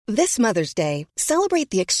This Mother's Day, celebrate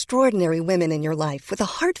the extraordinary women in your life with a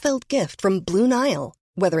heartfelt gift from Blue Nile.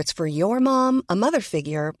 Whether it's for your mom, a mother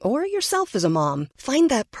figure, or yourself as a mom, find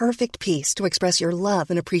that perfect piece to express your love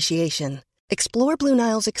and appreciation. Explore Blue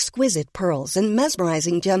Nile's exquisite pearls and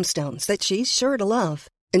mesmerizing gemstones that she's sure to love.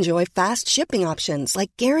 Enjoy fast shipping options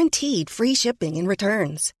like guaranteed free shipping and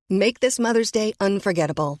returns. Make this Mother's Day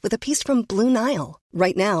unforgettable with a piece from Blue Nile.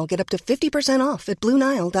 Right now, get up to 50% off at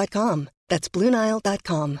BlueNile.com. That's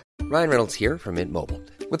BlueNile.com. Ryan Reynolds here from Mint Mobile.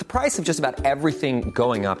 With the price of just about everything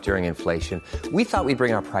going up during inflation, we thought we'd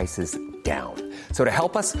bring our prices down. So to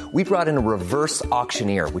help us, we brought in a reverse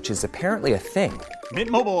auctioneer, which is apparently a thing. Mint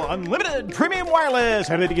Mobile Unlimited Premium Wireless.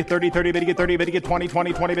 How to get 30, 30, bit to get 30, bit to get 20,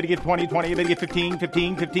 20, 20, bit to get 20, 20, bit to get 15,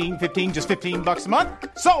 15, 15, 15, just $15 a month?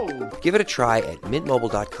 Sold! Give it a try at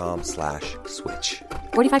mintmobile.com/switch.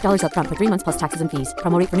 $45 up front for 3 months plus taxes and fees.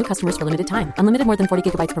 Promo rate for new customers for limited time. Unlimited more than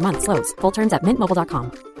 40 gigabytes per month. Slows full terms at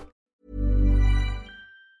mintmobile.com.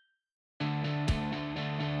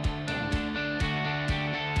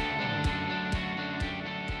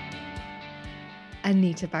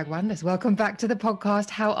 Anita Bhagwandas, welcome back to the podcast.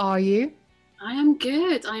 How are you? I am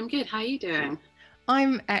good. How are you doing?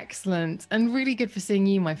 I'm excellent and really good for seeing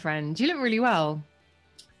you, my friend. You look really well.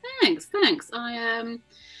 Thanks. I am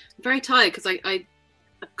very tired because I've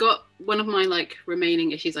got one of my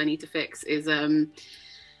remaining issues I need to fix is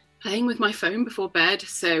playing with my phone before bed.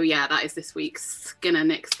 So yeah, that is this week's gonna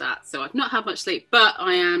nix that. So I've not had much sleep, but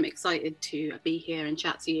I am excited to be here and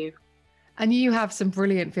chat to you. And you have some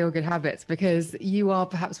brilliant feel-good habits because you are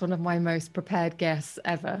perhaps one of my most prepared guests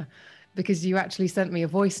ever, because you actually sent me a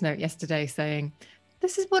voice note yesterday saying,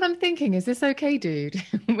 "This is what I'm thinking. Is this okay, dude?"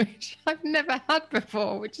 Which I've never had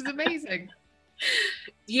before, which is amazing.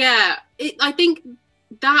 Yeah, I think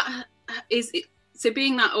that is it. So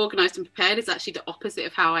being that organized and prepared is actually the opposite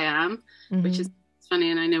of how I am, which is funny.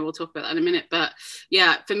 And I know we'll talk about that in a minute. But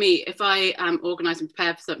yeah, for me, if I am organized and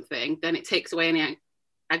prepared for something, then it takes away any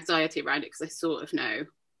anxiety around it because I sort of know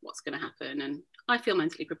what's going to happen and I feel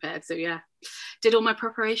mentally prepared. So yeah, did all my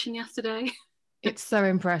preparation yesterday. It's so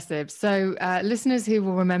impressive. So listeners who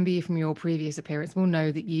will remember you from your previous appearance will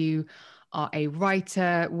know that you are a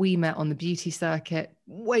writer. We met on the beauty circuit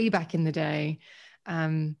way back in the day.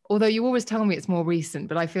 Although you always tell me it's more recent,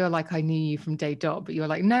 but I feel like I knew you from day dot, but you're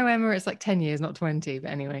like, no, Emma, it's like 10 years, not 20. But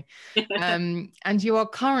anyway, and you are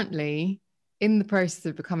currently in the process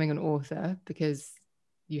of becoming an author because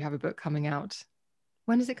you have a book coming out.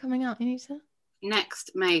 When is it coming out, Anita?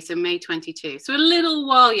 Next May, so May 22. So a little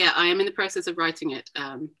while yet. I am in the process of writing it.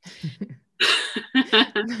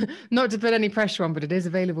 Not to put any pressure on, but it is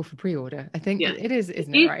available for pre-order. I think it is,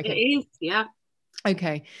 isn't it? Right? It is, yeah.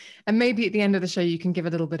 Okay. And maybe at the end of the show, you can give a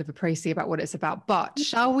little bit of a précis about what it's about. But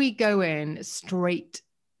shall we go in straight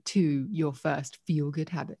to your first feel-good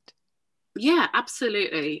habit? Yeah,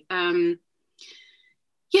 absolutely.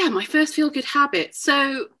 My first feel-good habit.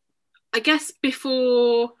 So I guess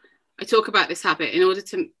before I talk about this habit, in order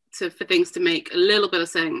for things to make a little bit of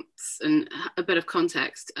sense and a bit of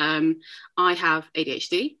context, I have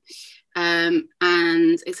ADHD, and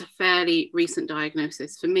it's a fairly recent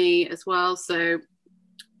diagnosis for me as well. So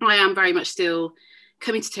I am very much still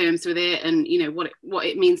coming to terms with it and, you know, what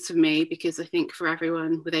it means to me, because I think for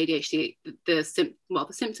everyone with ADHD, the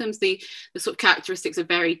symptoms, the sort of characteristics are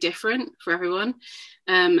very different for everyone.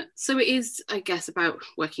 So it is, I guess, about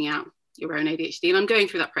working out your own ADHD, and I'm going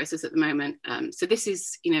through that process at the moment. So this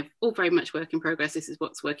is, you know, all very much work in progress. This is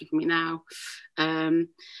what's working for me now.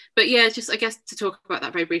 But yeah, just I guess to talk about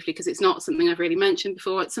that very briefly, because it's not something I've really mentioned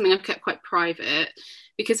before. It's something I've kept quite private,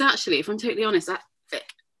 because actually, if I'm totally honest,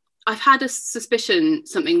 I've had a suspicion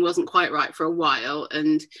something wasn't quite right for a while,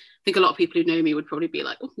 and I think a lot of people who know me would probably be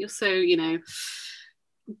like, "Oh, you're so, you know,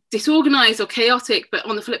 disorganized or chaotic," but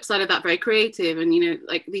on the flip side of that, very creative, and, you know,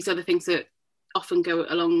 like these other things that often go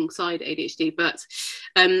alongside ADHD. But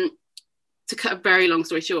to cut a very long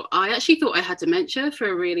story short, I actually thought I had dementia for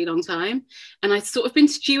a really long time, and I'd sort of been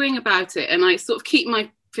stewing about it, and I sort of keep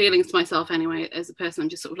my feelings to myself anyway. As a person, I'm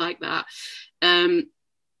just sort of like that.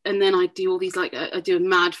 And then I do all these, like, I do a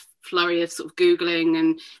mad flurry of sort of Googling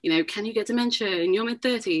and, you know, can you get dementia in your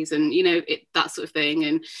mid-30s? And, you know, that sort of thing.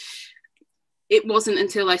 And it wasn't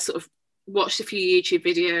until I sort of watched a few YouTube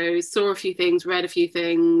videos, saw a few things, read a few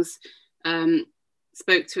things,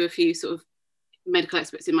 spoke to a few sort of medical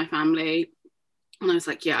experts in my family. And I was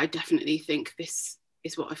like, yeah, I definitely think this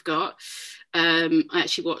is what I've got. I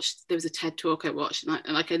actually there was a TED talk I watched, and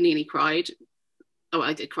I nearly cried. Oh,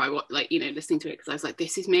 I did cry, listening to it, because I was like,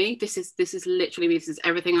 this is me. This is literally me. This is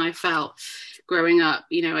everything I felt growing up.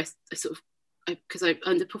 You know, I sort of because I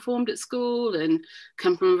underperformed at school and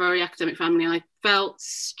come from a very academic family, I felt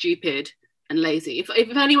stupid and lazy. If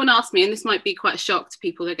anyone asked me, and this might be quite a shock to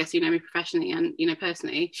people, I guess, you know me professionally and, you know,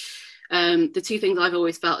 personally, the two things I've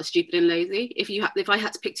always felt are stupid and lazy. If I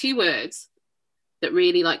had to pick two words that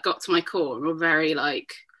really like got to my core and were very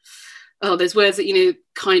like, oh, there's words that, you know,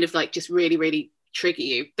 kind of like just really, really trigger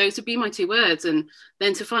you, those would be my two words. And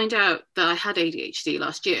then to find out that I had ADHD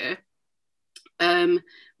last year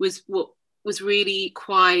was really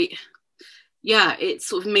quite, yeah, it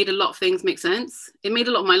sort of made a lot of things make sense. It made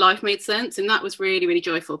a lot of my life made sense, and that was really, really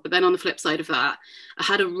joyful. But then on the flip side of that, I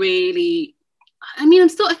had a really, I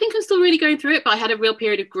think I'm still really going through it, but I had a real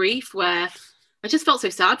period of grief where I just felt so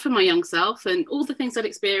sad for my young self and all the things I'd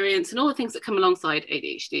experienced and all the things that come alongside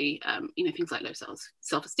ADHD, you know, things like low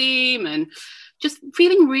self-esteem and just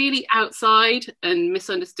feeling really outside and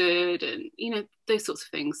misunderstood and, you know, those sorts of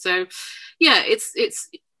things. So yeah, it's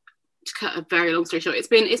to cut a very long story short, it's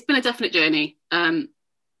been a definite journey.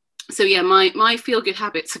 So yeah, my feel-good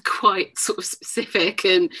habits are quite sort of specific,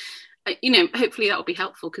 and you know, hopefully that will be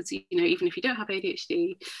helpful, because, you know, even if you don't have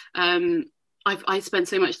ADHD, I spend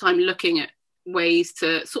so much time looking at ways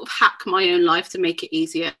to sort of hack my own life to make it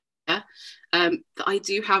easier. That I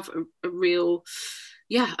do have a real,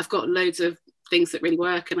 yeah, I've got loads of things that really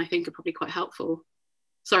work and I think are probably quite helpful.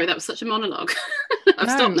 Sorry, that was such a monologue.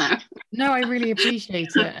 I've stopped now. No, I really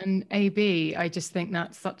appreciate it. And AB, I just think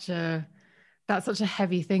that's such a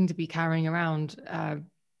heavy thing to be carrying around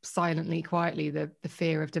silently, quietly, the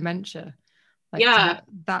fear of dementia. Like, yeah.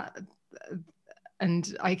 That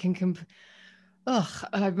and I can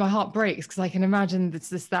my heart breaks, because I can imagine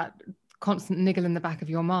that constant niggle in the back of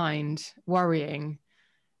your mind, worrying,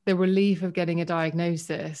 the relief of getting a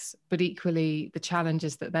diagnosis, but equally the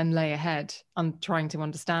challenges that then lay ahead on trying to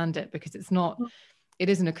understand it, because it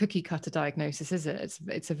isn't a cookie cutter diagnosis, is it?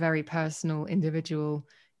 It's a very personal, individual,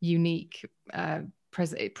 unique,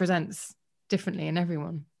 it presents differently in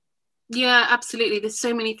everyone. Yeah, absolutely. There's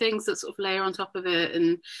so many things that sort of layer on top of it.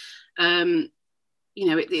 And, you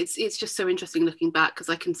know, it's just so interesting looking back, because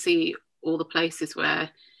I can see all the places where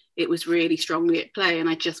it was really strongly at play, and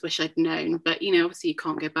I just wish I'd known. But, you know, obviously you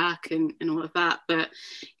can't go back and all of that. But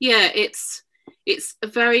yeah, it's a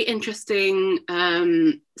very interesting,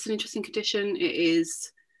 it's an interesting condition. It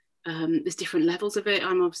is, there's different levels of it.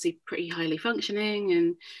 I'm obviously pretty highly functioning,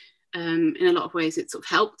 and in a lot of ways it sort of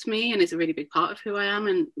helped me and is a really big part of who I am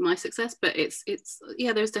and my success. But it's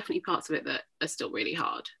yeah, there's definitely parts of it that are still really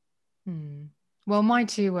hard. Well, my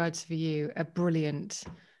two words for you are brilliant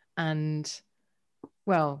and,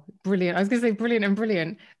 well, brilliant. I was going to say brilliant and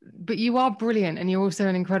brilliant, but you are brilliant and you're also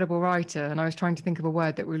an incredible writer. And I was trying to think of a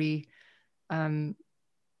word that really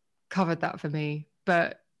covered that for me.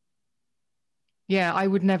 But yeah, I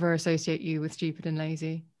would never associate you with stupid and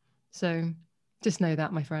lazy. So just know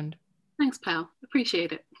that, my friend. Thanks, pal.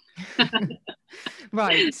 Appreciate it.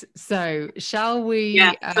 Right. So shall we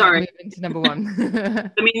move into number one?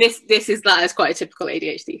 I mean, this is that is quite a typical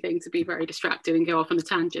ADHD thing, to be very distracted and go off on a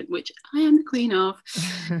tangent, which I am the queen of.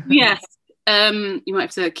 Yes. You might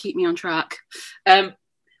have to keep me on track.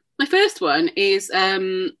 My first one is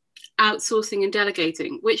outsourcing and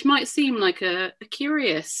delegating, which might seem like a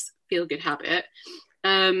curious feel-good habit.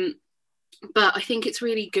 But I think it's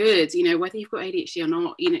really good, you know, whether you've got ADHD or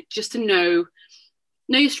not, you know, just to know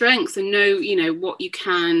your strengths and know, you know, what you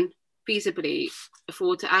can feasibly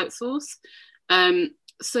afford to outsource.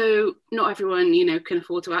 So not everyone, you know, can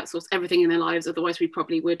afford to outsource everything in their lives. Otherwise we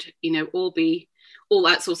probably would, you know, all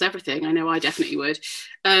outsource everything. I know I definitely would.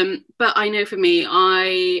 But I know for me,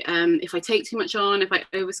 if I take too much on, if I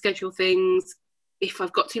overschedule things, if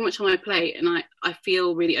I've got too much on my plate, and I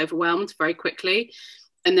feel really overwhelmed very quickly,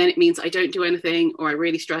 and then it means I don't do anything, or I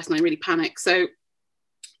really stress and I really panic. So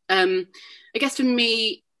I guess for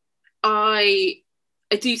me, I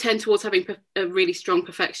do tend towards having a really strong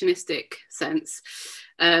perfectionistic sense.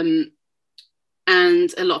 And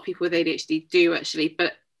a lot of people with ADHD do, actually.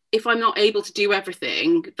 But if I'm not able to do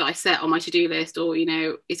everything that I set on my to-do list, or, you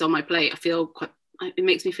know, is on my plate, it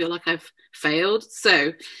makes me feel like I've failed.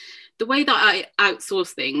 So the way that I outsource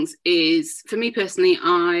things is, for me personally,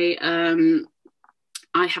 I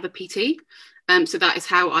have a PT. So that is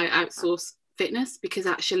how I outsource fitness, because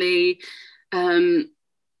actually, you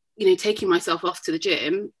know, taking myself off to the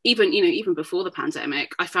gym, even before the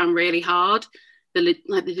pandemic, I found really hard the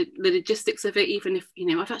logistics of it. Even if, you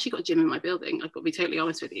know, I've actually got a gym in my building, I've got to be totally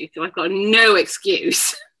honest with you, so I've got no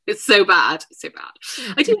excuse. It's so bad.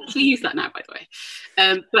 I do actually use that now, by the way.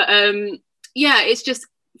 But yeah, it's just,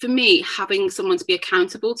 for me, having someone to be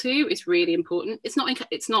accountable to is really important. It's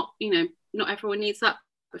not, you know, not everyone needs that,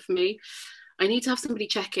 but for me, I need to have somebody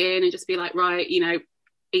check in and just be like, right, you know,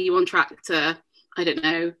 are you on track to, I don't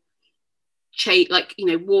know, like, you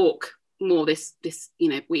know, walk more this you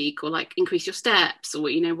know, week, or like increase your steps, or,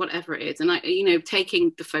 you know, whatever it is. And I, you know,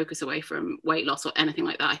 taking the focus away from weight loss or anything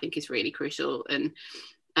like that, I think is really crucial. And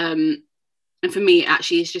for me,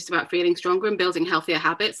 actually, it's just about feeling stronger and building healthier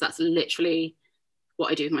habits. That's literally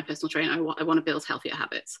what I do with my personal trainer. I want to build healthier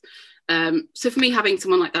habits. So for me, having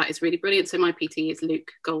someone like that is really brilliant. So my PT is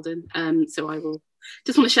Luke Golden. So I will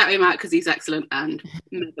just want to shout him out because he's excellent and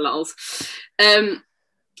mega lols.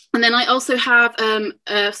 And then I also have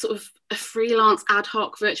a sort of a freelance ad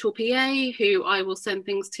hoc virtual PA who I will send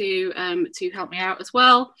things to help me out as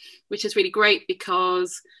well, which is really great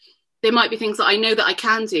because there might be things that I know that I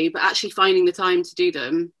can do, but actually finding the time to do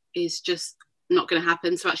them is just not going to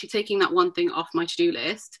happen. So actually taking that one thing off my to-do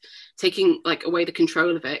list, taking like away the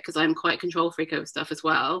control of it, because I'm quite a control freak over stuff as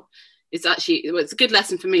well, it's actually, it's a good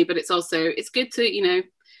lesson for me, but it's also, it's good to, you know,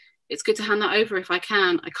 it's good to hand that over if I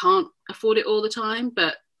can. I can't afford it all the time,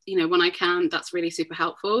 but, you know, when I can, that's really super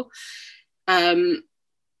helpful. And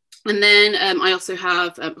then I also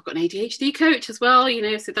have, I've got an ADHD coach as well, you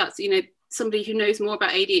know, so that's, you know, somebody who knows more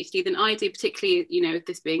about ADHD than I do, particularly, you know,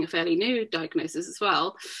 this being a fairly new diagnosis as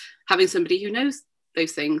well. Having somebody who knows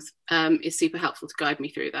those things is super helpful to guide me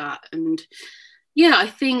through that. And yeah, I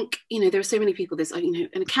think, you know, there are so many people, there's, you know,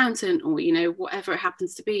 an accountant, or, you know, whatever it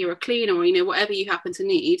happens to be, or a cleaner, or, you know, whatever you happen to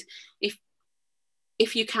need,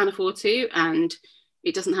 if you can afford to, and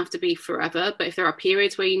it doesn't have to be forever, but if there are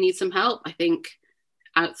periods where you need some help, I think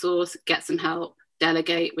outsource, get some help,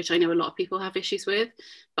 delegate, which I know a lot of people have issues with,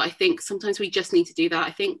 but I think sometimes we just need to do that.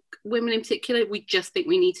 I think women in particular, we just think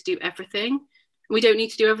we need to do everything. We don't need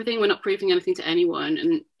to do everything. We're not proving anything to anyone,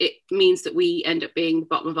 and it means that we end up being the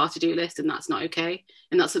bottom of our to-do list, and that's not okay.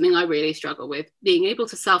 And that's something I really struggle with. Being able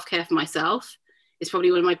to self-care for myself is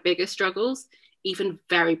probably one of my biggest struggles. Even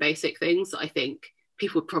very basic things that I think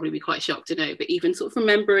people would probably be quite shocked to know, but even sort of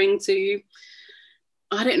remembering to,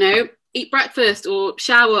 I don't know, eat breakfast or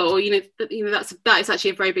shower, or, you know, that is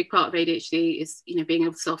actually a very big part of ADHD, is, you know, being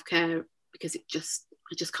able to self-care, because I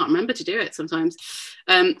just can't remember to do it sometimes.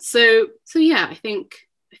 So yeah, I think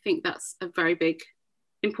that's a very big,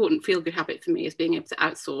 important feel-good habit for me, is being able to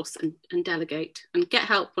outsource and delegate and get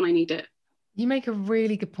help when I need it. You make a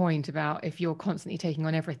really good point about, if you're constantly taking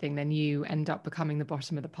on everything, then you end up becoming the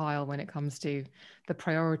bottom of the pile when it comes to the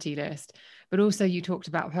priority list. But also you talked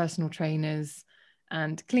about personal trainers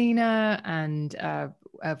and cleaner and a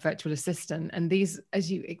virtual assistant. And these,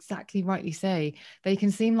 as you exactly rightly say, they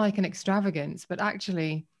can seem like an extravagance, but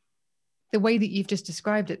actually the way that you've just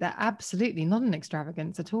described it, they're absolutely not an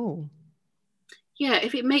extravagance at all. Yeah,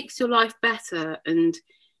 if it makes your life better and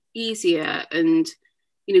easier and,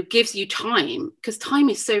 you know, gives you time, because time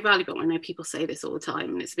is so valuable. I know people say this all the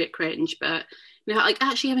time and it's a bit cringe, but, you know, like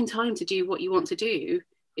actually having time to do what you want to do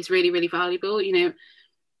is really, really valuable. You know,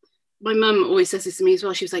 my mum always says this to me as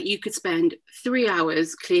well. She was like, you could spend 3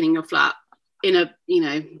 hours cleaning your flat in a, you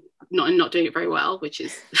know, not doing it very well, which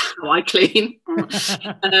is how I clean.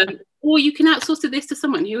 Or you can outsource this to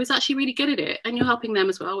someone who is actually really good at it, and you're helping them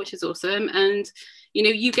as well, which is awesome. And, you know,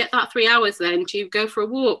 you get that 3 hours then to go for a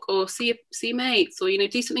walk, or see mates, or, you know,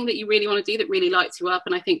 do something that you really want to do that really lights you up.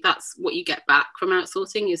 And I think that's what you get back from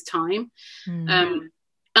outsourcing, is time. And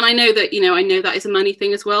I know that, you know, that is a money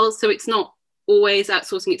thing as well. So it's not always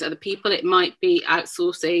outsourcing it to other people. It might be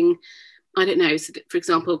outsourcing, I don't know, so for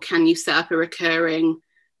example, can you set up a recurring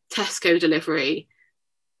Tesco delivery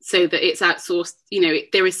so that it's outsourced? You know,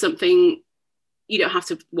 there is something, you don't have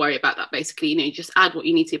to worry about that, basically. You know, you just add what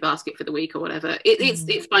you need to your basket for the week or whatever.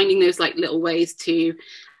 It's finding those like little ways to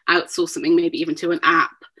outsource something, maybe even to an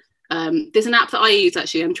app. There's an app that I use,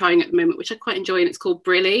 actually, I'm trying at the moment, which I quite enjoy, and it's called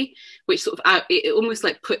Brilly, which sort of it almost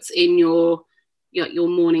like puts in your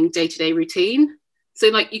morning day-to-day routine. So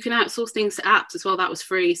like you can outsource things to apps as well. That was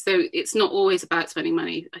free. So it's not always about spending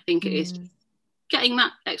money. I think it is just getting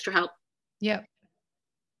that extra help. Yeah,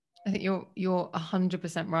 I think you're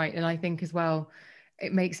 100% right. And I think as well,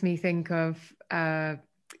 it makes me think of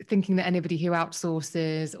thinking that anybody who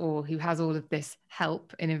outsources or who has all of this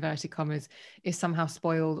help, in inverted commas, is somehow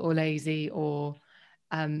spoiled or lazy or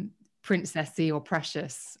princessy or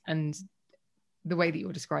precious. And the way that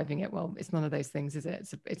you're describing it, well, it's none of those things, is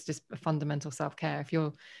it? It's just a fundamental self-care. If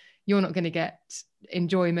you're not going to get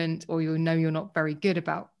enjoyment, or you know you're not very good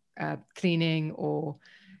about cleaning, or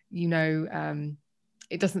you know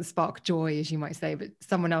it doesn't spark joy, as you might say, but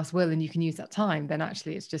someone else will, and you can use that time, then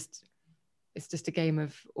actually it's just a game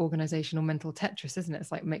of organizational mental Tetris, isn't it?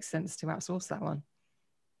 It's like, it makes sense to outsource that one.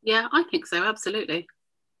 Yeah, I think so. Absolutely.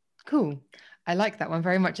 Cool. I like that one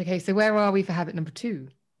very much. Okay, so where are we for habit number 2?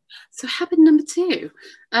 So habit number 2.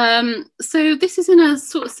 So this is in a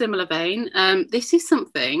sort of similar vein. This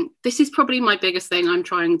is probably my biggest thing I'm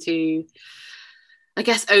trying to, I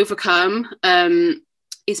guess, overcome,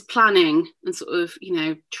 is planning and sort of,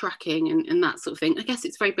 tracking and that sort of thing. I guess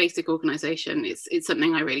it's very basic organization. It's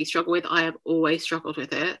something I really struggle with. I have always struggled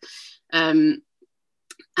with it. And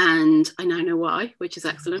I now know why, which is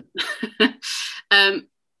excellent.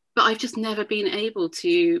 But I've just never been able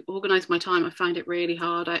to organize my time. I find it really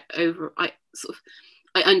hard. I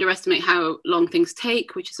underestimate how long things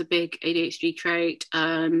take, which is a big ADHD trait.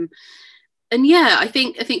 And yeah, I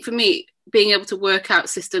think for me, being able to work out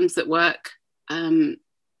systems that work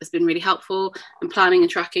has been really helpful, and planning and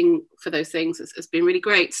tracking for those things has been really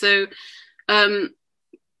great. So I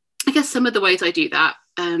guess some of the ways I do that,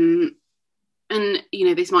 and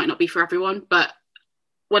this might not be for everyone, but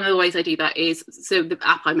one of the ways I do that is, so the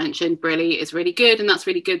app I mentioned, Brilly, is really good, and that's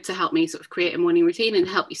really good to help me sort of create a morning routine and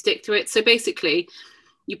help you stick to it. So basically,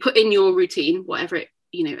 you put in your routine, whatever it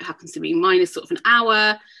happens to be. Mine is sort of an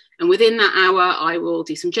hour, and within that hour, I will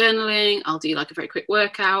do some journaling. I'll do like a very quick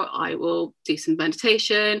workout. I will do some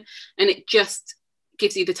meditation, and it just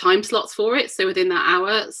gives you the time slots for it. So within that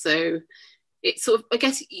hour, so it's sort of, I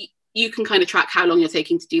guess you can kind of track how long you're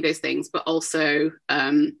taking to do those things, but also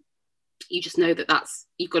you just know that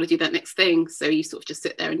you've got to do that next thing. So you sort of just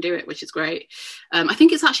sit there and do it, which is great. I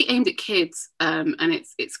think it's actually aimed at kids, and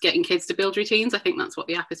it's getting kids to build routines. I think that's what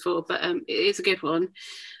the app is for, but it is a good one.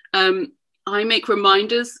 I make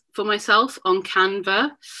reminders for myself on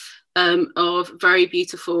Canva of very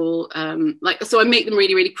beautiful, so I make them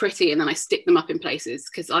really, really pretty, and then I stick them up in places,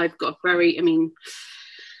 because I've got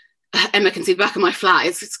Emma can see the back of my flat.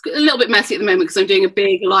 It's a little bit messy at the moment because I'm doing a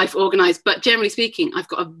big life organized, but generally speaking, I've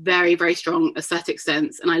got a very, very strong aesthetic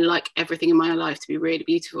sense, and I like everything in my life to be really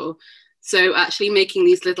beautiful. So actually making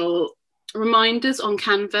these little reminders on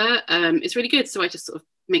Canva is really good. So I just sort of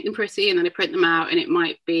make them pretty, and then I print them out, and it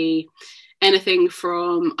might be anything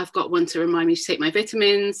from, I've got one to remind me to take my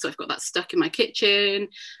vitamins, so I've got that stuck in my kitchen.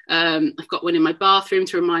 I've got one in my bathroom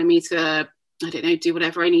to remind me to, I don't know, do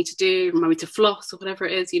whatever I need to do, remind me to floss or whatever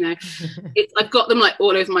it is, I've got them like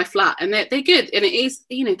all over my flat, and they're good. And it is,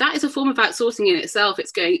 that is a form of outsourcing in itself.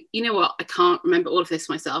 It's going, you know what, I can't remember all of this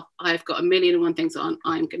myself. I've got 1,000,001 things on.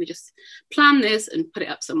 I'm going to just plan this and put it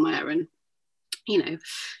up somewhere, and,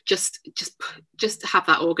 just have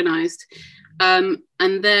that organized. And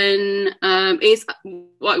then is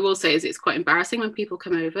what I will say is it's quite embarrassing when people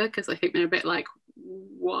come over, because I think they're a bit like,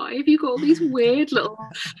 why have you got all these weird little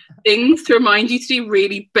things to remind you to do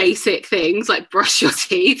really basic things like brush your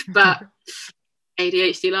teeth? But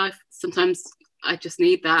ADHD life, sometimes I just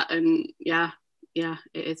need that, and yeah,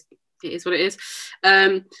 it is what it is.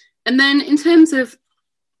 And then in terms of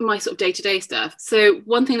my sort of day-to-day stuff, so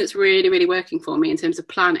one thing that's really, really working for me in terms of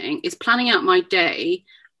planning is planning out my day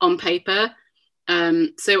on paper.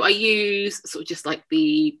 So I use sort of just like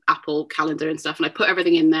the Apple calendar and stuff, and I put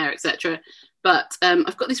everything in there, etc. But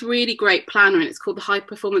I've got this really great planner, and it's called the High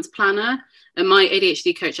Performance Planner. And my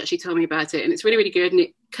ADHD coach actually told me about it, and it's really, really good. And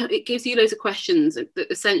it gives you loads of questions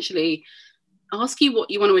that essentially ask you what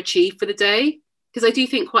you want to achieve for the day. Because I do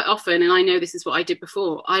think quite often, and I know this is what I did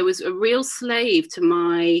before, I was a real slave to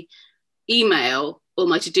my email or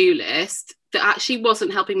my to-do list that actually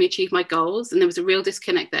wasn't helping me achieve my goals. And there was a real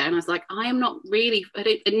disconnect there. And I was like, I am not really,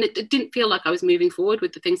 it didn't feel like I was moving forward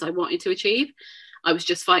with the things I wanted to achieve. I was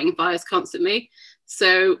just fighting fires constantly.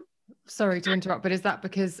 So sorry to interrupt, but is that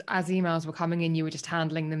because as emails were coming in, you were just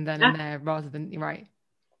handling them then and there rather than, right?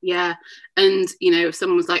 Yeah. And, if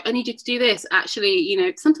someone was like, I need you to do this, actually,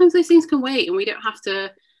 sometimes those things can wait, and we don't have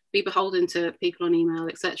to be beholden to people on email,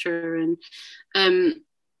 etc. And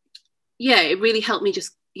it really helped me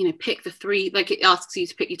just, pick the 3, like it asks you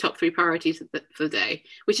to pick your top 3 priorities for the day,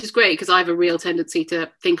 which is great, because I have a real tendency to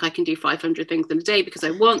think I can do 500 things in a day because I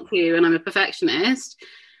want to, and I'm a perfectionist.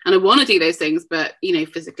 And I want to do those things, but,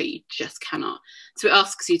 physically you just cannot. So it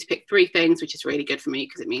asks you to pick 3 things, which is really good for me,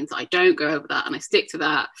 because it means I don't go over that and I stick to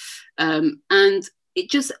that. And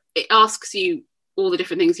it asks you all the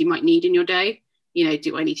different things you might need in your day.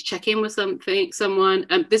 Do I need to check in with someone?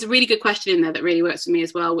 There's a really good question in there that really works for me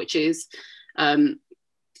as well, which is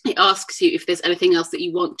it asks you if there's anything else that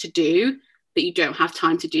you want to do that you don't have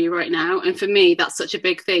time to do right now. And for me, that's such a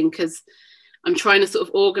big thing, because I'm trying to sort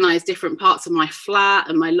of organize different parts of my flat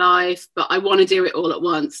and my life, but I want to do it all at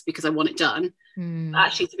once because I want it done.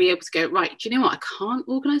 Actually, to be able to go, right, do you know what? I can't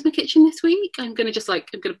organize my kitchen this week. I'm going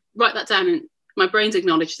to write that down, and my brain's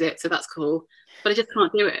acknowledged it. So that's cool, but I just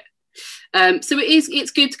can't do it. So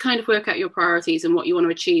it's good to kind of work out your priorities and what you want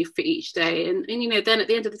to achieve for each day. And then at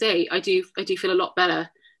the end of the day, I do feel a lot better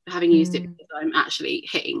having used it because I'm actually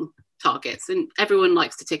hitting targets, and everyone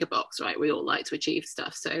likes to tick a box, right? We all like to achieve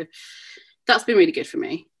stuff, so that's been really good for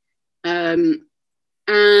me. And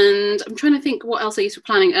I'm trying to think what else I use for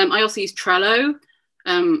planning. I also use Trello,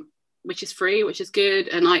 which is free, which is good,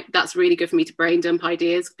 and that's really good for me to brain dump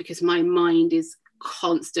ideas, because my mind is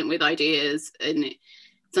constant with ideas, and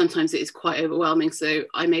sometimes it is quite overwhelming, so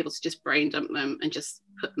I'm able to just brain dump them and just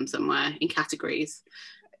put them somewhere in categories.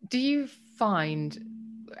 Do you find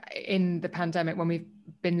in the pandemic, when we've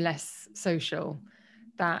been less social,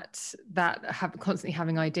 that constantly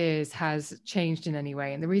having ideas has changed in any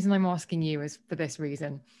way? And the reason I'm asking you is for this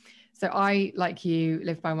reason. So I, like you,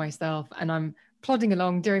 live by myself, and I'm plodding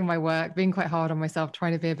along doing my work, being quite hard on myself,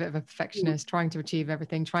 trying to be a bit of a perfectionist, trying to achieve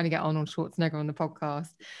everything, trying to get Arnold Schwarzenegger on the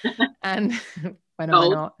podcast. And when am I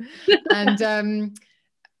not?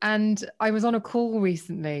 And I was on a call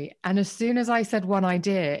recently, and as soon as I said one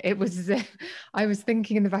idea, it was as if I was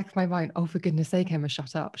thinking in the back of my mind, oh, for goodness sake, Emma,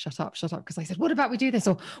 shut up. Because I said, what about we do this?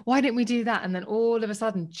 Or why didn't we do that? And then all of a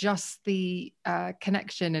sudden, just the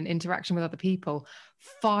connection and interaction with other people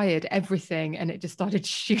fired everything, and it just started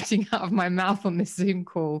shooting out of my mouth on this Zoom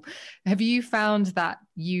call. Have you found that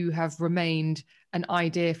you have remained an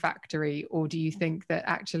idea factory, or do you think that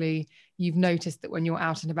actually you've noticed that when you're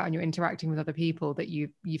out and about and you're interacting with other people that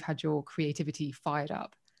you've had your creativity fired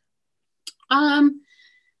up? I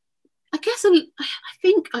guess I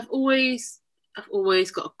think I've always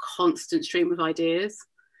got a constant stream of ideas.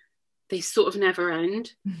 They sort of never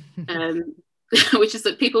end. Which is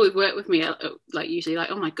that people who've worked with me are like usually like,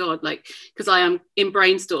 oh my god, like, because I am in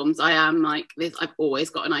brainstorms, I am like this, I've always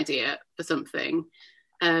got an idea for something.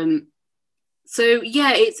 So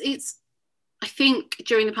yeah, it's I think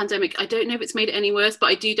during the pandemic, I don't know if it's made it any worse, but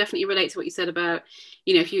I do definitely relate to what you said about,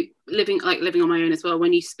 you know, if you living on my own as well,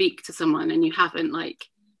 when you speak to someone and you haven't like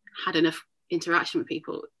had enough interaction with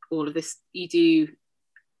people, all of this,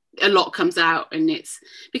 a lot comes out, and it's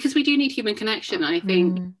because we do need human connection. And I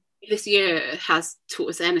think this year has taught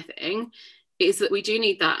us anything, is that we do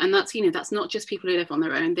need that. And that's, you know, that's not just people who live on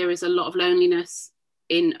their own. There is a lot of loneliness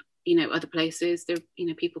in, you know, other places. There, you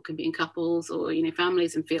know, people can be in couples or, you know,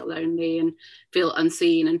 families and feel lonely and feel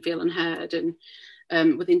unseen and feel unheard, and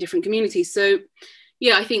within different communities. So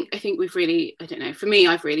yeah, I think we've really, I don't know, for me,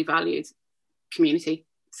 I've really valued community.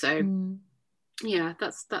 So yeah,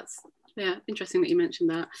 that's yeah, interesting that you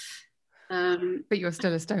mentioned that. But you're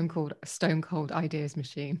still a stone cold ideas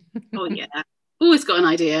machine. Oh yeah, always got an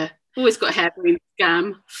idea, always got a harebrained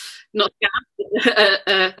scam, not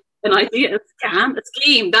scam, an idea, a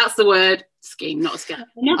scheme. That's the word, scheme, not a scam.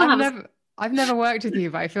 I've never worked with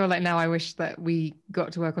you, but I feel like now I wish that we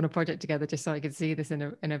got to work on a project together, just so I could see this in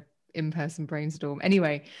a in-person brainstorm.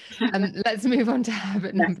 Anyway, let's move on to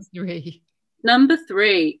habit number 3. Number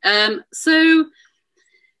 3.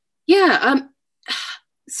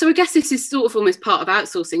 So I guess this is sort of almost part of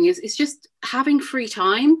outsourcing, is just having free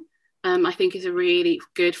time. I think is a really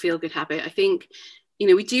good feel-good habit. I think, you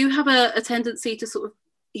know, we do have a tendency to sort of,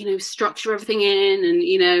 you know, structure everything in, and,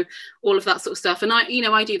 you know, all of that sort of stuff. And I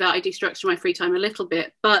do that. I do structure my free time a little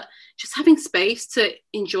bit, but just having space to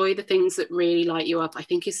enjoy the things that really light you up, I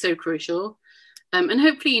think is so crucial. And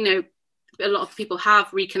hopefully, you know, a lot of people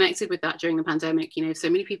have reconnected with that during the pandemic. You know, so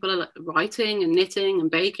many people are writing and knitting and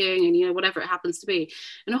baking and, you know, whatever it happens to be.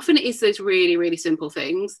 And often it is those really, really simple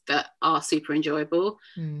things that are super enjoyable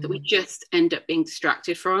that we just end up being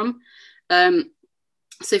distracted from.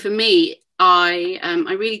 So for me, I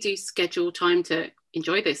really do schedule time to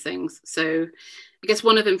enjoy those things. So I guess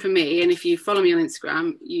one of them for me, and if you follow me on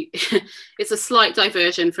Instagram, it's a slight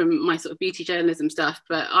diversion from my sort of beauty journalism stuff,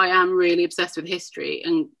 but I am really obsessed with history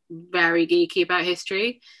and very geeky about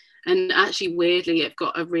history. And actually, weirdly, I've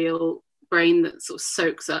got a real brain that sort of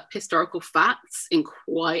soaks up historical facts in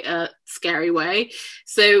quite a scary way.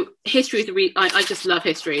 So history is I just love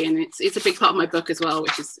history, and it's a big part of my book as well,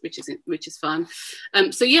 which is fun.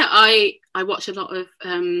 So yeah, I watch a lot of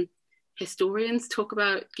historians talk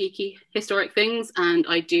about geeky historic things, and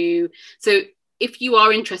I do. So if you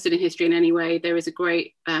are interested in history in any way, there is a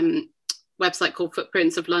great website called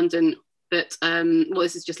Footprints of London that well,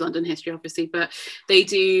 this is just London history obviously, but they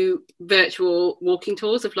do virtual walking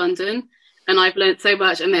tours of London, and I've learned so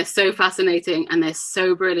much, and they're so fascinating and they're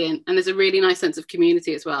so brilliant, and there's a really nice sense of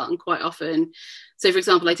community as well. And quite often, so for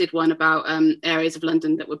example, I did one about areas of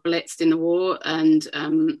London that were blitzed in the war, and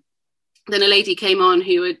then a lady came on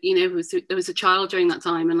who had, you know, there was a child during that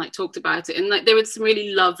time, and like talked about it, and like there were some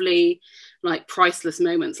really lovely, like priceless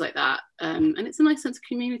moments like that. And it's a nice sense of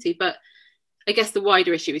community. But I guess the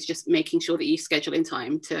wider issue is just making sure that you schedule in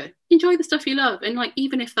time to enjoy the stuff you love. And like,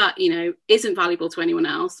 even if that, isn't valuable to anyone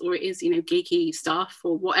else, or it is, geeky stuff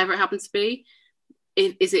or whatever it happens to be,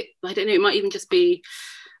 is it, I don't know, it might even just be.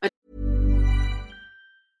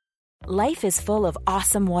 Life is full of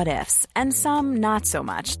awesome what ifs and some not so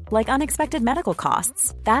much, like unexpected medical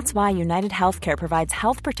costs. That's why United Healthcare provides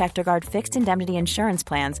Health Protector Guard fixed indemnity insurance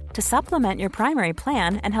plans to supplement your primary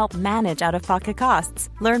plan and help manage out-of-pocket costs.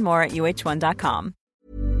 Learn more at uh1.com.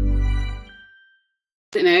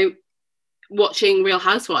 Watching Real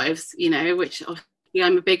Housewives, which obviously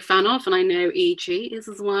I'm a big fan of, and I know EG is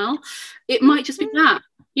as well. It might just be that,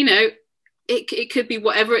 It could be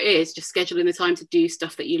whatever it is, just scheduling the time to do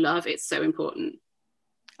stuff that you love. It's so important.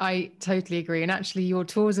 I totally agree. And actually, your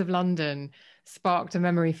tours of London sparked a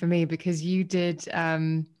memory for me, because you did,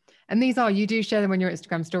 and you do share them on your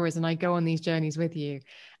Instagram stories, and I go on these journeys with you.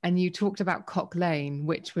 And you talked about Cock Lane,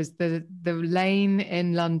 which was the lane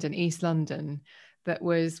in London, East London, that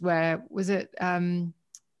was where, was it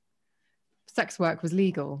sex work was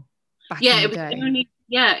legal back in the day?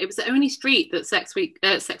 It was the only street that sex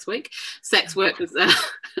work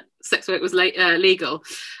was legal,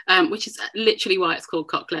 which is literally why it's called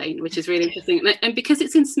Cock Lane, which is really interesting. And because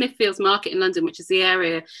it's in Smithfields Market in London, which is the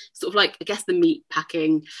area sort of like, I guess, the meat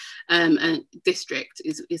packing district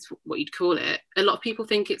is what you'd call it. A lot of people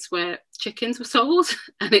think it's where chickens were sold,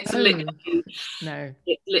 and it's literally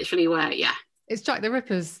where, It's Jack the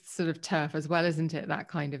Ripper's sort of turf as well, isn't it? That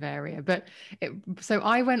kind of area. But so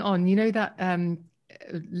I went on, that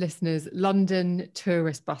listeners, London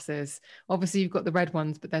tourist buses. Obviously, you've got the red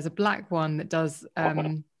ones, but there's a black one that does,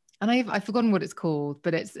 and I've forgotten what it's called,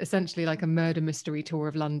 but it's essentially like a murder mystery tour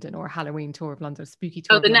of London, or a Halloween tour of London, a spooky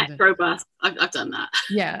tour. Oh, the Necro bus. I've done that.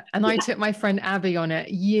 Yeah, and I took my friend Abby on it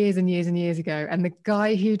years and years and years ago, and the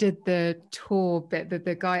guy who did the tour bit,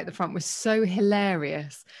 the guy at the front, was so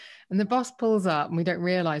hilarious. And the bus pulls up and we don't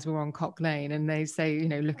realise we're on Cock Lane, and they say,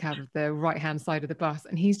 look out of the right-hand side of the bus.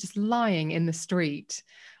 And he's just lying in the street,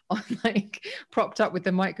 on propped up with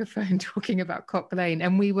the microphone, talking about Cock Lane.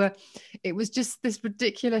 And it was just this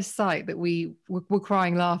ridiculous sight that we were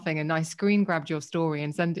crying, laughing. And I screen grabbed your story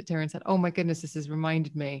and sent it to her and said, oh my goodness, this has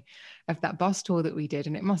reminded me of that bus tour that we did.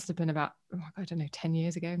 And it must have been about, 9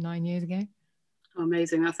 years ago. Oh,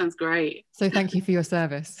 amazing. That sounds great. So thank you for your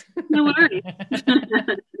service. No worries.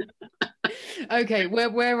 Okay,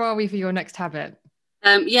 where are we for your next habit?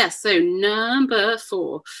 So number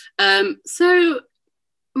 4. So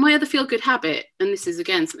my other feel-good habit, and this is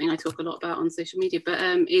again something I talk a lot about on social media, but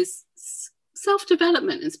is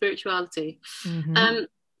self-development and spirituality. Mm-hmm.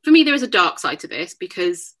 For me, there is a dark side to this,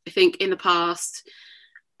 because I think in the past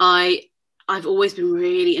I've always been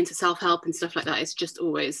really into self-help and stuff like that. It's just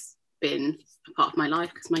always been a part of my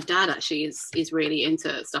life, because my dad actually is really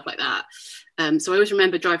into stuff like that. So I always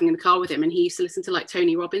remember driving in the car with him, and he used to listen to like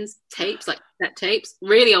Tony Robbins tapes, like cassette tapes,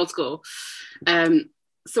 really old school.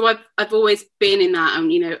 So I've always been in that,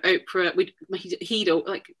 and Oprah, he'd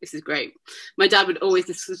like, this is great. My dad would always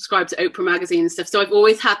subscribe to Oprah magazine and stuff. So I've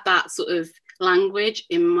always had that sort of language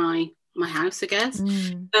in my house, I guess.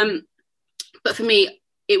 But for me,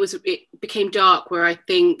 it became dark, where I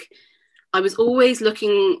think I was always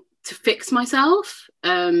looking to fix myself,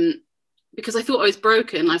 because I thought I was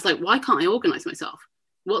broken. I was like, why can't I organize myself?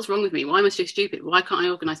 What's wrong with me? Why am I so stupid? Why can't I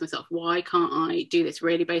organize myself? Why can't I do this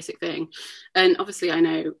really basic thing? And obviously I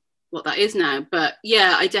know what that is now, but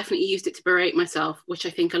yeah, I definitely used it to berate myself, which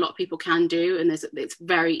I think a lot of people can do. And it's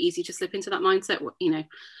very easy to slip into that mindset,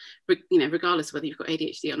 regardless of whether you've got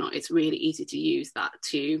ADHD or not. It's really easy to use that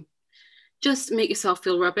to just make yourself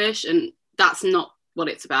feel rubbish. And that's not what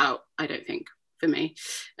it's about, I don't think, for me.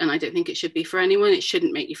 And I don't think it should be for anyone. It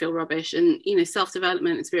shouldn't make you feel rubbish. And,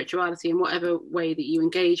 self-development and spirituality, and whatever way that you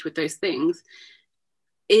engage with those things,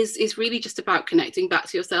 is really just about connecting back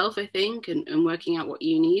to yourself, I think, and working out what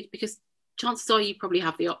you need, because chances are you probably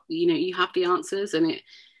have you have the answers, and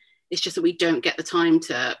it's just that we don't get the time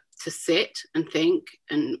to sit and think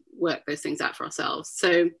and work those things out for ourselves.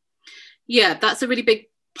 So yeah, that's a really big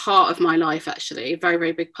part of my life, actually, a very,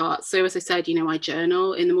 very big part. So as I said, I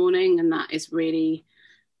journal in the morning, and that is really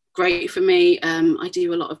great for me. I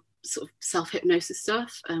do a lot of sort of self-hypnosis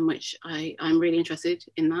stuff, which I'm really interested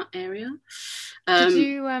in that area. Did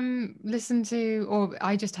you listen to, or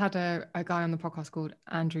I just had a guy on the podcast called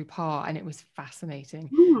Andrew Parr, and it was fascinating.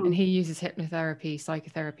 And he uses hypnotherapy,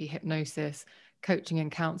 psychotherapy, hypnosis, coaching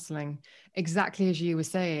and counseling, exactly as you were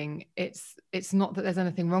saying. It's not that there's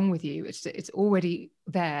anything wrong with you, it's already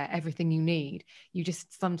there, everything you need. You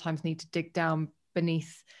just sometimes need to dig down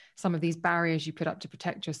beneath some of these barriers you put up to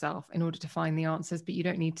protect yourself in order to find the answers. But you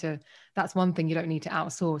don't need to, that's one thing you don't need to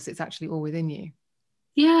outsource. It's actually all within you.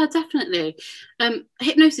 Yeah, definitely.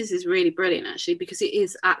 Hypnosis is really brilliant, actually, because it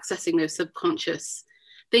is accessing those subconscious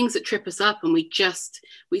things that trip us up, and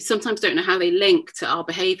we sometimes don't know how they link to our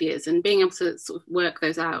behaviors, and being able to sort of work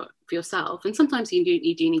those out for yourself. And sometimes you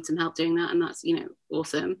do need some help doing that, and that's, you know,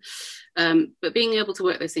 awesome. But being able to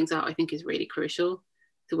work those things out, I think, is really crucial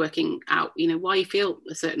to working out, you know, why you feel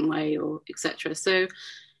a certain way, or etc. So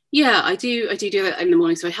yeah, I do that in the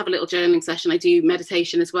morning. So I have a little journaling session. I do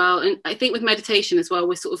meditation as well. And I think with meditation as well,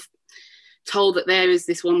 we're sort of told that there is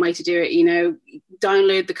this one way to do it, you know,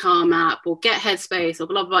 download the Calm app or get Headspace or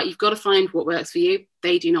blah, blah, blah. You've got to find what works for you.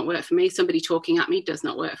 They do not work for me. Somebody talking at me does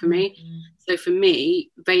not work for me. Mm-hmm. So for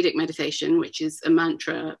me, Vedic meditation, which is a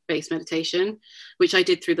mantra-based meditation, which I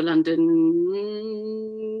did through the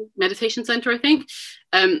London Meditation Centre, I think.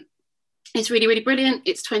 It's really, really brilliant.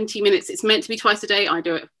 It's 20 minutes. It's meant to be twice a day. I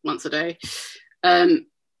do it once a day. And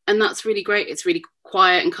that's really great. It's really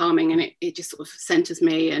quiet and calming, and it just sort of centers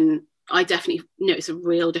me. And I definitely notice a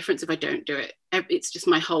real difference if I don't do it. It's just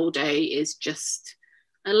my whole day is just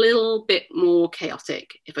a little bit more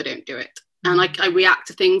chaotic if I don't do it. And I react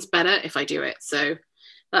to things better if I do it. So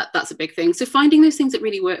that's a big thing. So finding those things that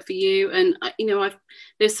really work for you. And, you know,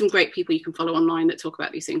 there's some great people you can follow online that talk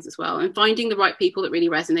about these things as well. And finding the right people that really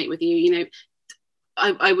resonate with you. You know,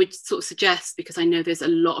 I would sort of suggest, because I know there's a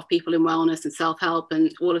lot of people in wellness and self-help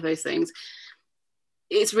and all of those things,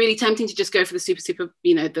 it's really tempting to just go for the super,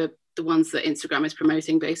 you know, the ones that Instagram is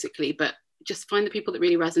promoting basically, but just find the people that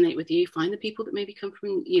really resonate with you. Find the people that maybe come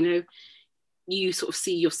from, you know, you sort of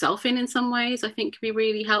see yourself in some ways, I think can be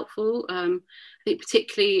really helpful. I think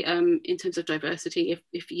particularly in terms of diversity,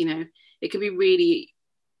 if you know, it can be really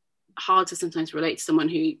hard to sometimes relate to someone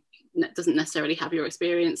who doesn't necessarily have your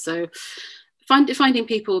experience. So finding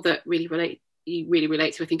people that you really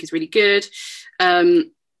relate to, I think is really good.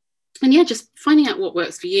 And yeah, just finding out what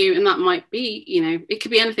works for you. And that might be, you know, it could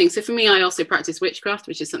be anything. So for me, I also practice witchcraft,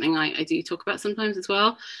 which is something I do talk about sometimes as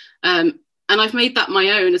well. And I've made that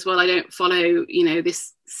my own as well. I don't follow, you know,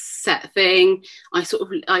 this set thing.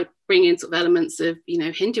 I bring in sort of elements of, you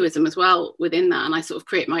know, Hinduism as well within that. And I sort of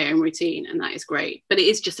create my own routine, and that is great. But it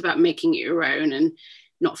is just about making it your own and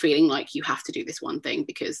not feeling like you have to do this one thing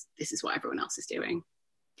because this is what everyone else is doing.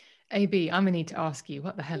 AB, I'm gonna need to ask you,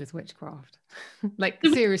 what the hell is witchcraft? Like,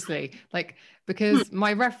 seriously, like, because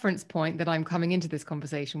my reference point that I'm coming into this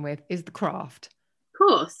conversation with is the craft. Of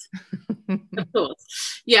course. Of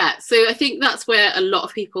course. Yeah. So I think that's where a lot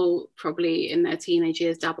of people probably in their teenage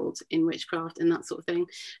years dabbled in witchcraft and that sort of thing.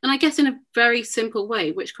 And I guess in a very simple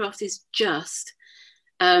way, witchcraft is just,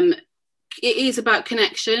 it is about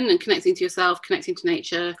connection and connecting to yourself, connecting to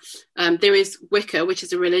nature. There is Wicca, which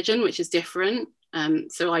is a religion, which is different.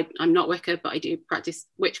 So I'm not Wicca, but I do practice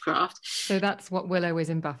witchcraft. So that's what Willow is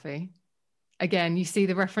in Buffy. Again, you see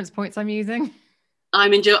the reference points I'm using?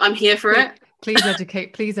 I'm here for it.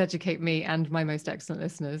 Please educate me and my most excellent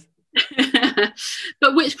listeners.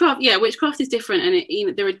 But witchcraft is different, and you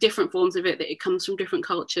know, there are different forms of it, that it comes from different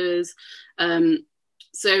cultures.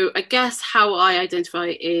 So I guess how I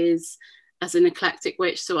identify is as an eclectic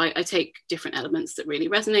witch. So I take different elements that really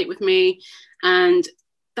resonate with me, and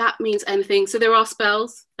that means anything. So there are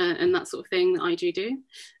spells and that sort of thing that I do.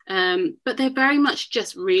 But they're very much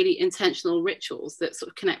just really intentional rituals that sort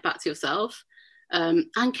of connect back to yourself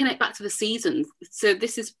and connect back to the seasons. So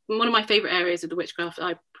this is one of my favorite areas of the witchcraft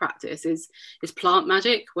I practice is plant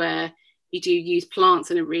magic, where you do use plants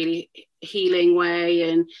in a really healing way,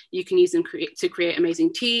 and you can use them to create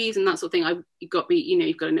amazing teas and that sort of thing. You've got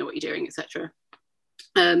to know what you're doing, etc.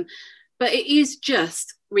 But it is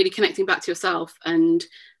just really connecting back to yourself. And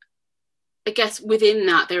I guess within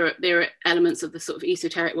that, there are elements of the sort of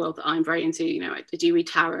esoteric world that I'm very into. You know, I do read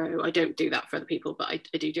tarot. I don't do that for other people, but I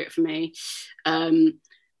do it for me,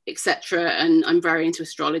 etc. And I'm very into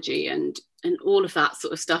astrology and all of that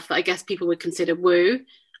sort of stuff that I guess people would consider woo.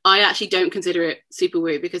 I actually don't consider it super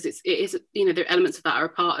woo, because it is, you know, there are elements of that are a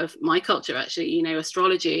part of my culture, actually. You know,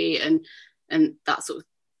 astrology and that sort of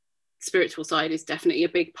spiritual side is definitely a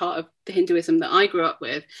big part of the Hinduism that I grew up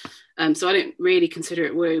with. So I don't really consider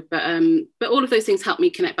it woo, but all of those things help me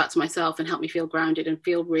connect back to myself and help me feel grounded and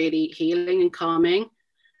feel really healing and calming.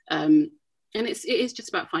 And it is just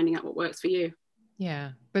about finding out what works for you.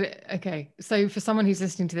 Yeah. But okay. So for someone who's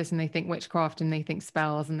listening to this and they think witchcraft and they think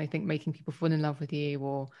spells and they think making people fall in love with you,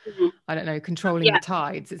 or I don't know, controlling the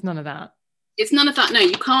tides, it's none of that. It's none of that. No,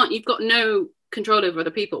 you can't. You've got no control over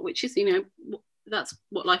other people, which is, you know, that's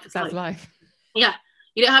what life is like. That's life. Yeah.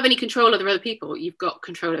 you don't have any control over other people. You've got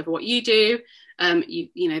control over what you do.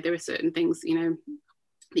 You know, there are certain things, you know,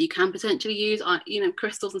 that you can potentially use. You know,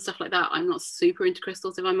 crystals and stuff like that. I'm not super into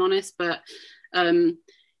crystals, if I'm honest, but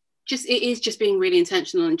it is just being really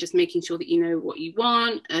intentional and just making sure that you know what you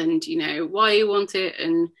want and you know why you want it,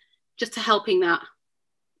 and just to helping that,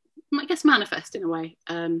 I guess, manifest in a way.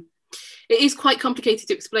 It is quite complicated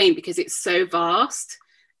to explain because it's so vast,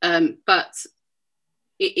 but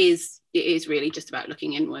it is really just about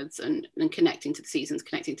looking inwards and connecting to the seasons,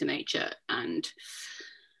 connecting to nature, and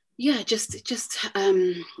just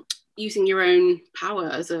using your own power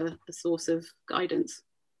as a source of guidance.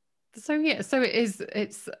 So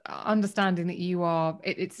it's understanding that you are,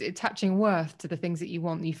 it's attaching worth to the things that you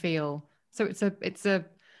want and you feel. So it's a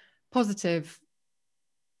positive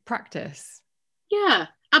practice. Yeah,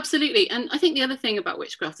 absolutely. And I think the other thing about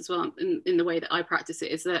witchcraft as well, in the way that I practice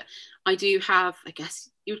it, is that I do have, I guess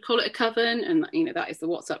you would call it a coven, and you know, that is the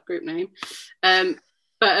WhatsApp group name.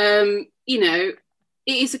 You know,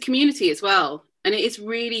 it is a community as well, and it's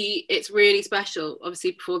really special.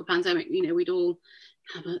 Obviously, before the pandemic, you know, we'd all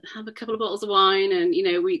have a couple of bottles of wine, and you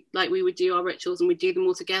know, we would do our rituals and we'd do them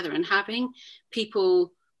all together, and having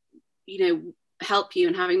people, you know, help you,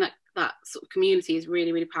 and having that sort of community is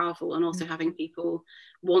really, really powerful. And also having people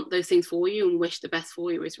want those things for you and wish the best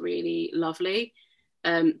for you is really lovely.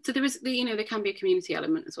 So there is, you know, there can be a community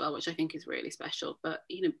element as well, which I think is really special. But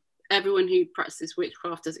you know, everyone who practices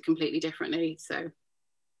witchcraft does it completely differently. So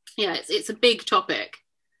yeah, it's a big topic.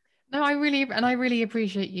 No, I really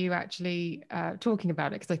appreciate you actually talking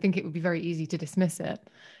about it, because I think it would be very easy to dismiss it.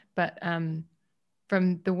 But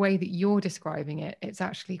from the way that you're describing it, it's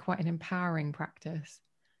actually quite an empowering practice,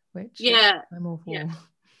 which I'm all for.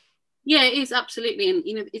 Yeah, it is, absolutely. And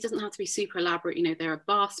you know, it doesn't have to be super elaborate. You know, there are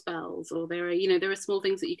bar spells, or there are small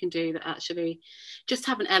things that you can do that actually just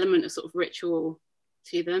have an element of sort of ritual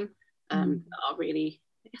to them, that are really,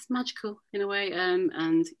 I guess, magical in a way.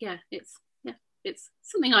 And yeah, it's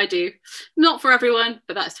something I do. Not for everyone,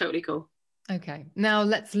 but that's totally cool. Okay, now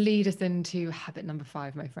let's lead us into habit number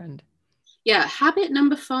 5, my friend. Yeah, habit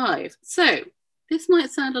number 5. So this might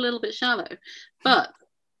sound a little bit shallow, but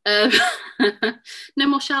no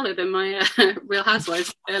more shallow than my Real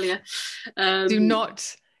Housewives earlier. Do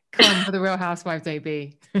not come for the Real Housewives,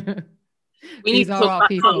 AB. We need to talk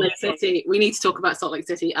about Salt Lake City. We need to talk about Salt Lake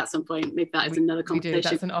City at some point. Maybe that is another conversation. We do.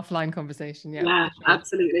 That's an offline conversation. Yeah, sure.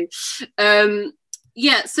 Absolutely.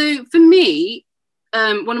 So for me,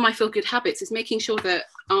 one of my feel-good habits is making sure that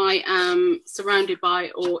I am surrounded by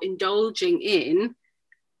or indulging in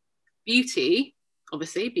beauty.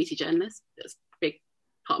 Obviously, beauty journalist, that's a big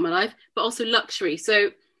part of my life, but also luxury. So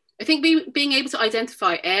I think being able to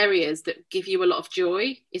identify areas that give you a lot of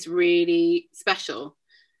joy is really special.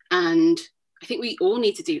 And I think we all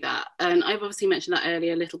need to do that. And I've obviously mentioned that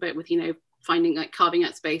earlier a little bit with, you know, finding, like, carving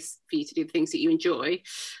out space for you to do the things that you enjoy.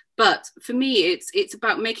 But for me, it's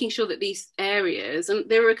about making sure that these areas, and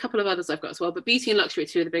there are a couple of others I've got as well, but beauty and luxury are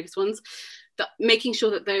 2 of the biggest ones, that making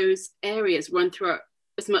sure that those areas run throughout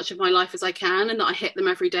as much of my life as I can, and that I hit them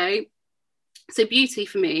every day. So beauty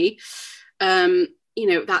for me, you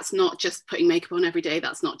know, that's not just putting makeup on every day.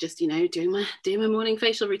 That's not just, you know, doing my morning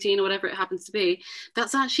facial routine or whatever it happens to be.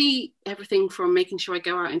 That's actually everything from making sure I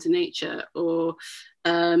go out into nature, or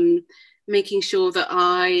making sure that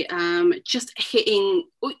I am just hitting,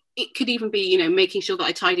 it could even be, you know, making sure that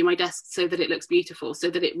I tidy my desk so that it looks beautiful, so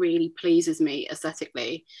that it really pleases me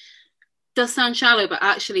aesthetically. Does sound shallow, but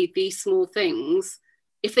actually these small things,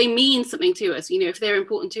 if they mean something to us, you know, if they're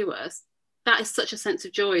important to us, that is such a sense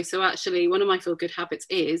of joy. So actually one of my feel good habits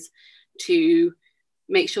is to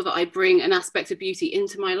make sure that I bring an aspect of beauty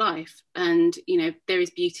into my life. And, you know, there is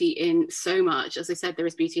beauty in so much. As I said, there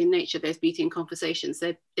is beauty in nature, there's beauty in conversations,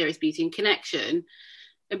 there is beauty in connection.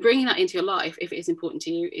 And bringing that into your life, if it is important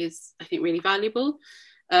to you, is, I think, really valuable.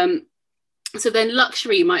 So then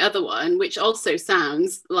luxury, my other one, which also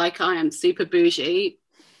sounds like I am super bougie.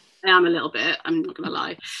 I am a little bit, I'm not gonna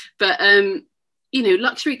lie. But, you know,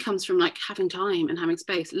 luxury comes from, like, having time and having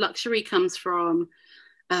space. Luxury comes from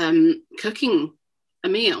cooking a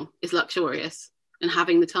meal is luxurious, and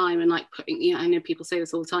having the time, and, like, putting, you know, I know people say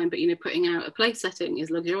this all the time, but, you know, putting out a place setting is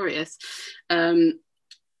luxurious.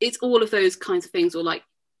 It's all of those kinds of things. Or, like,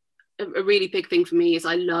 a really big thing for me is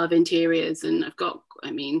I love interiors, and I've got, I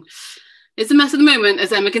mean, it's a mess at the moment,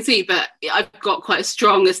 as Emma can see, but I've got quite a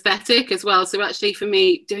strong aesthetic as well. So actually for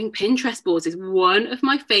me, doing Pinterest boards is one of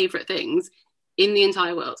my favorite things in the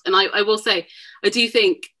entire world. And I will say, I do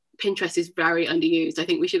think Pinterest is very underused. I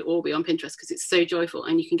think we should all be on Pinterest because it's so joyful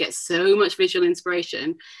and you can get so much visual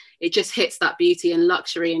inspiration. It just hits that beauty and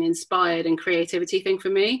luxury and inspired and creativity thing for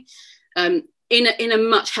me. in a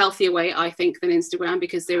much healthier way, I think, than Instagram,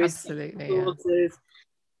 because there is absolutely sort of,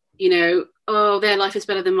 you know, oh, their life is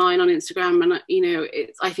better than mine on Instagram, and you know,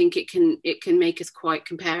 I think it can make us quite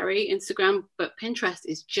compare-y, Instagram, but Pinterest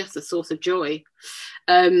is just a source of joy.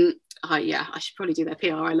 I should probably do their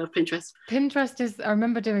PR. I love Pinterest. I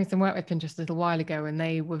remember doing some work with Pinterest a little while ago, and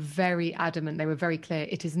they were very adamant. They were very clear.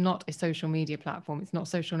 It is not a social media platform. It's not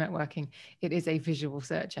social networking. It is a visual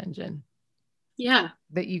search engine. Yeah.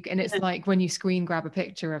 And it's like when you screen grab a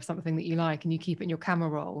picture of something that you like and you keep it in your camera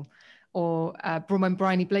roll. Or when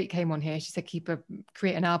Bryony Blake came on here, she said,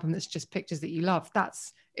 create an album that's just pictures that you love.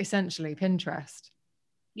 That's essentially Pinterest.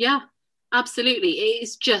 Yeah. Absolutely. It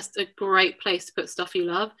is just a great place to put stuff you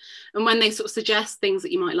love. And when they sort of suggest things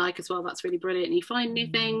that you might like as well, that's really brilliant. And you find new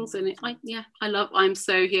things. And I'm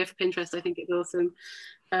so here for Pinterest. I think it's awesome.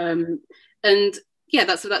 And yeah,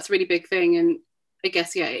 that's a really big thing. And I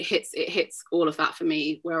guess, yeah, it hits all of that for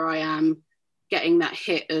me, where I am getting that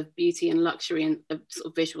hit of beauty and luxury and of sort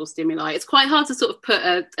of visual stimuli. It's quite hard to sort of put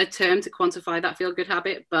a term to quantify that feel good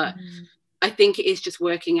habit, but I think it is just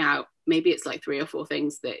working out. Maybe it's like 3 or 4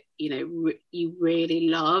 things that, you know, you really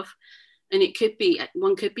love. And it could be,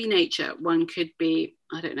 one could be nature. One could be,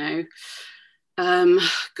 I don't know,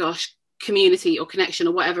 community or connection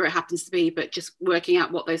or whatever it happens to be, but just working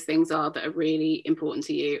out what those things are that are really important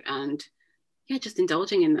to you. And yeah, just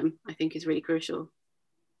indulging in them, I think, is really crucial.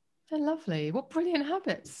 They're lovely. What brilliant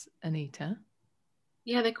habits, Anita.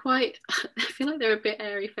 Yeah, they're quite, I feel like they're a bit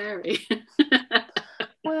airy-fairy.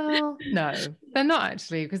 Well, no, they're not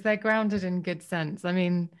actually, because they're grounded in good sense. I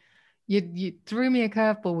mean, you threw me a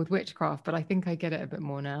curveball with witchcraft, but I think I get it a bit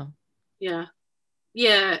more now. Yeah,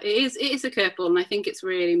 it is a curveball, and I think it's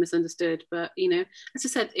really misunderstood. But, you know, as I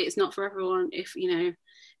said, it's not for everyone. If, you know, if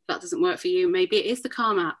that doesn't work for you, maybe it is the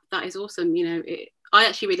Calm app. That is awesome. You know, I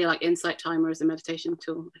actually really like Insight Timer as a meditation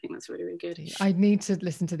tool. I think that's really, really good. I need to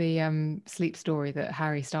listen to the sleep story that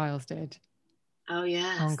Harry Styles did. Oh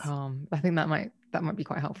yeah, on Calm. I think that might be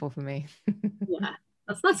quite helpful for me. Yeah,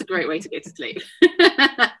 that's a great way to go to sleep.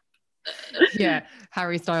 Yeah,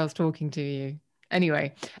 Harry Styles talking to you.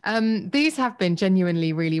 Anyway, these have been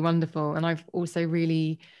genuinely really wonderful, and I've also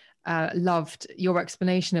really loved your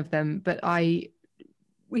explanation of them. But I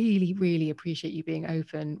really, really appreciate you being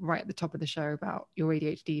open right at the top of the show about your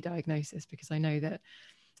ADHD diagnosis, because I know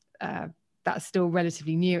that that's still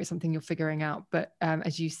relatively new. It's something you're figuring out. But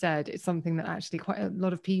as you said, it's something that actually quite a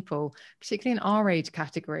lot of people, particularly in our age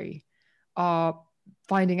category, are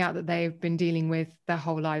finding out that they've been dealing with their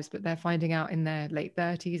whole lives, but they're finding out in their late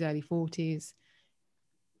 30s, early 40s.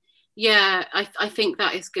 Yeah, I think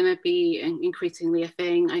that is going to be increasingly a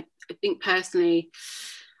thing. I think personally,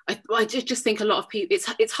 I just think a lot of people,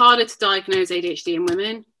 it's harder to diagnose ADHD in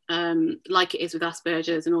women, like it is with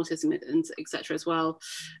Asperger's and autism and etc. as well.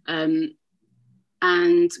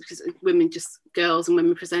 And because girls and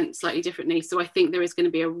women present slightly differently. So I think there is going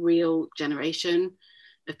to be a real generation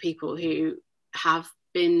of people who have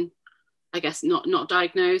been, I guess, not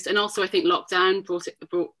diagnosed. And also I think lockdown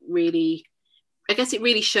it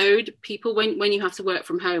really showed people when you have to work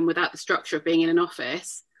from home without the structure of being in an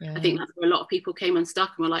office. Yeah. I think that's where a lot of people came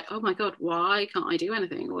unstuck and were like, oh my God, why can't I do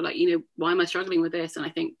anything? Or like, you know, why am I struggling with this? And I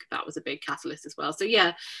think that was a big catalyst as well. So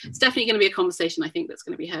yeah, it's definitely going to be a conversation, I think, that's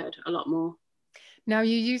going to be heard a lot more. Now,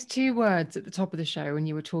 you used 2 words at the top of the show when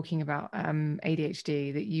you were talking about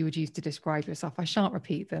ADHD that you would use to describe yourself. I shan't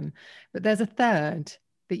repeat them, but there's a third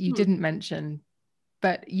that you didn't mention,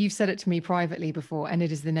 but you've said it to me privately before, and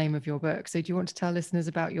it is the name of your book. So do you want to tell listeners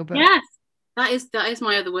about your book? Yes, that is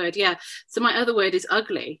my other word. Yeah. So my other word is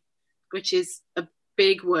ugly, which is a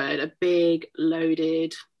big word, a big,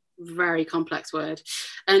 loaded, very complex word.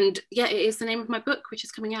 And yeah, it is the name of my book, which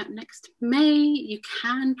is coming out next May. You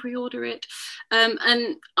can pre-order it.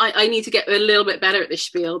 And I need to get a little bit better at this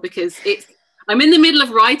spiel, because I'm in the middle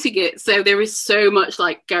of writing it. So there is so much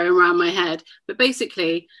like going around my head. But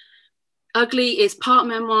basically, Ugly is part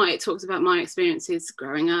memoir. It talks about my experiences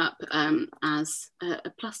growing up as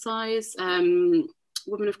a plus size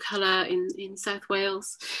woman of colour in South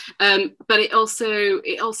Wales, but it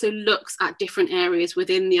also looks at different areas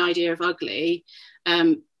within the idea of ugly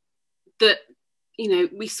that, you know,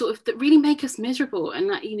 we sort of, that really make us miserable, and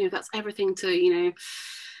that, you know, that's everything to, you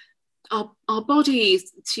know, our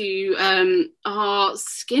bodies, to our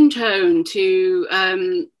skin tone,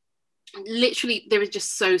 to literally there is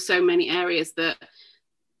just so many areas that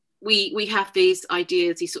we have these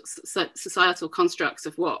ideas, these sort of societal constructs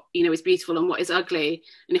of what, you know, is beautiful and what is ugly.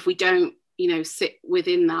 And if we don't, you know, sit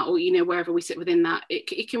within that, or, you know, wherever we sit within that,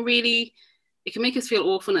 it can make us feel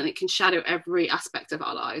awful, and it can shadow every aspect of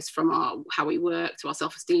our lives, from how we work, to our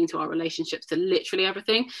self-esteem, to our relationships, to literally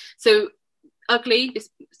everything. So Ugly, this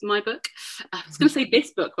is my book. I was going to say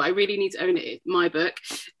this book, but I really need to own it. It's my book.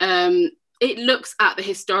 It looks at the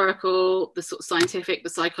historical, the sort of scientific, the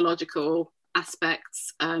psychological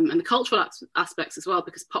aspects, and the cultural aspects as well,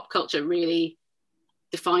 because pop culture really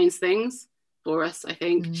defines things for us, I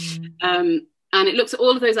think. And it looks at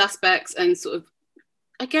all of those aspects, and sort of,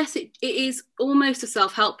 I guess it is almost a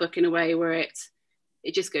self-help book in a way, where it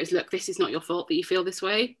just goes, look, this is not your fault that you feel this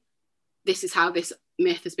way. This is how this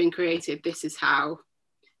myth has been created. This is how,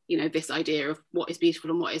 this idea of what is beautiful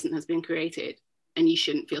and what isn't has been created. And you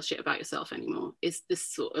shouldn't feel shit about yourself anymore. Is this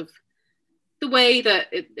sort of the way that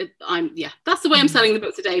that's the way I'm selling the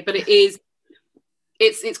book today. But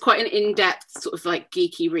it's quite an in-depth sort of like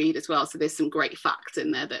geeky read as well. So there's some great facts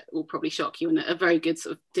in there that will probably shock you, and a very good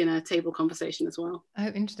sort of dinner table conversation as well. Oh,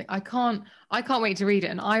 interesting. I can't wait to read it.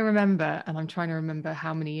 And I remember, and I'm trying to remember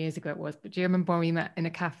how many years ago it was, but do you remember when we met in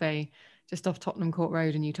a cafe just off Tottenham Court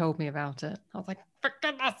Road and you told me about it? I was like, for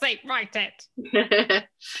goodness sake, write it.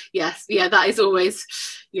 Yes. Yeah, that is always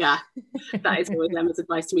Emma's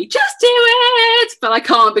advice to me. Just do it. But I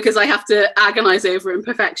can't, because I have to agonize over it and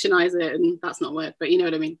perfectionize it, and that's not work, but you know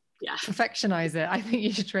what I mean? Yeah. Perfectionize it. I think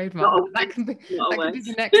you should trademark. That can be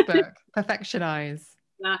the next book. Perfectionize.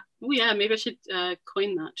 Yeah. Oh yeah, maybe I should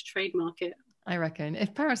coin that, to trademark it. I reckon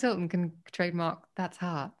if Paris Hilton can trademark "that's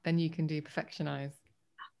hard," then you can do perfectionize.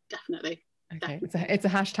 Definitely. Okay, it's a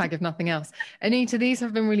hashtag if nothing else. Anita, these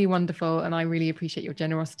have been really wonderful, and I really appreciate your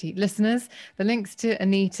generosity. Listeners, the links to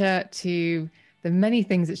Anita, to the many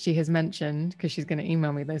things that she has mentioned, because she's going to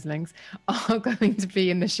email me those links, are going to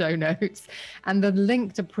be in the show notes. And the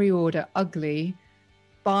link to pre-order Ugly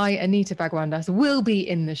by Anita Bhagwandas will be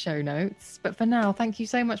in the show notes. But for now, thank you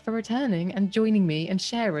so much for returning and joining me and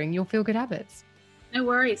sharing your feel-good habits. No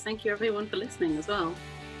worries. Thank you everyone for listening as well.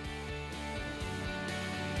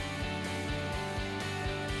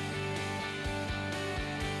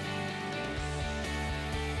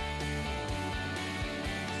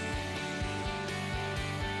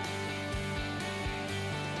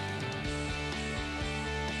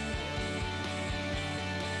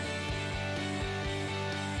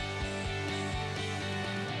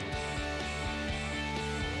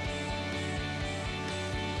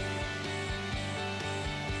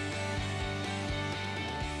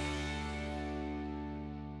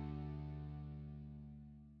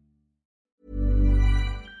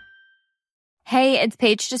 Hey, it's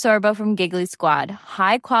Paige DeSorbo from Giggly Squad.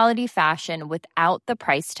 High quality fashion without the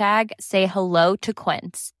price tag. Say hello to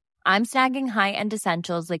Quince. I'm snagging high-end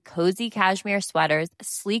essentials like cozy cashmere sweaters,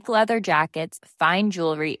 sleek leather jackets, fine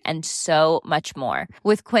jewelry, and so much more.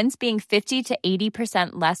 With Quince being 50 to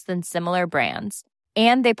 80% less than similar brands.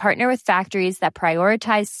 And they partner with factories that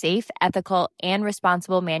prioritize safe, ethical, and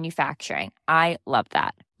responsible manufacturing. I love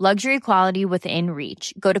that. Luxury quality within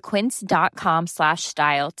reach. Go to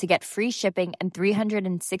quince.com/style to get free shipping and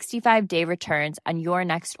 365-day returns on your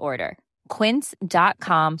next order.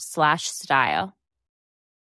 Quince.com/style.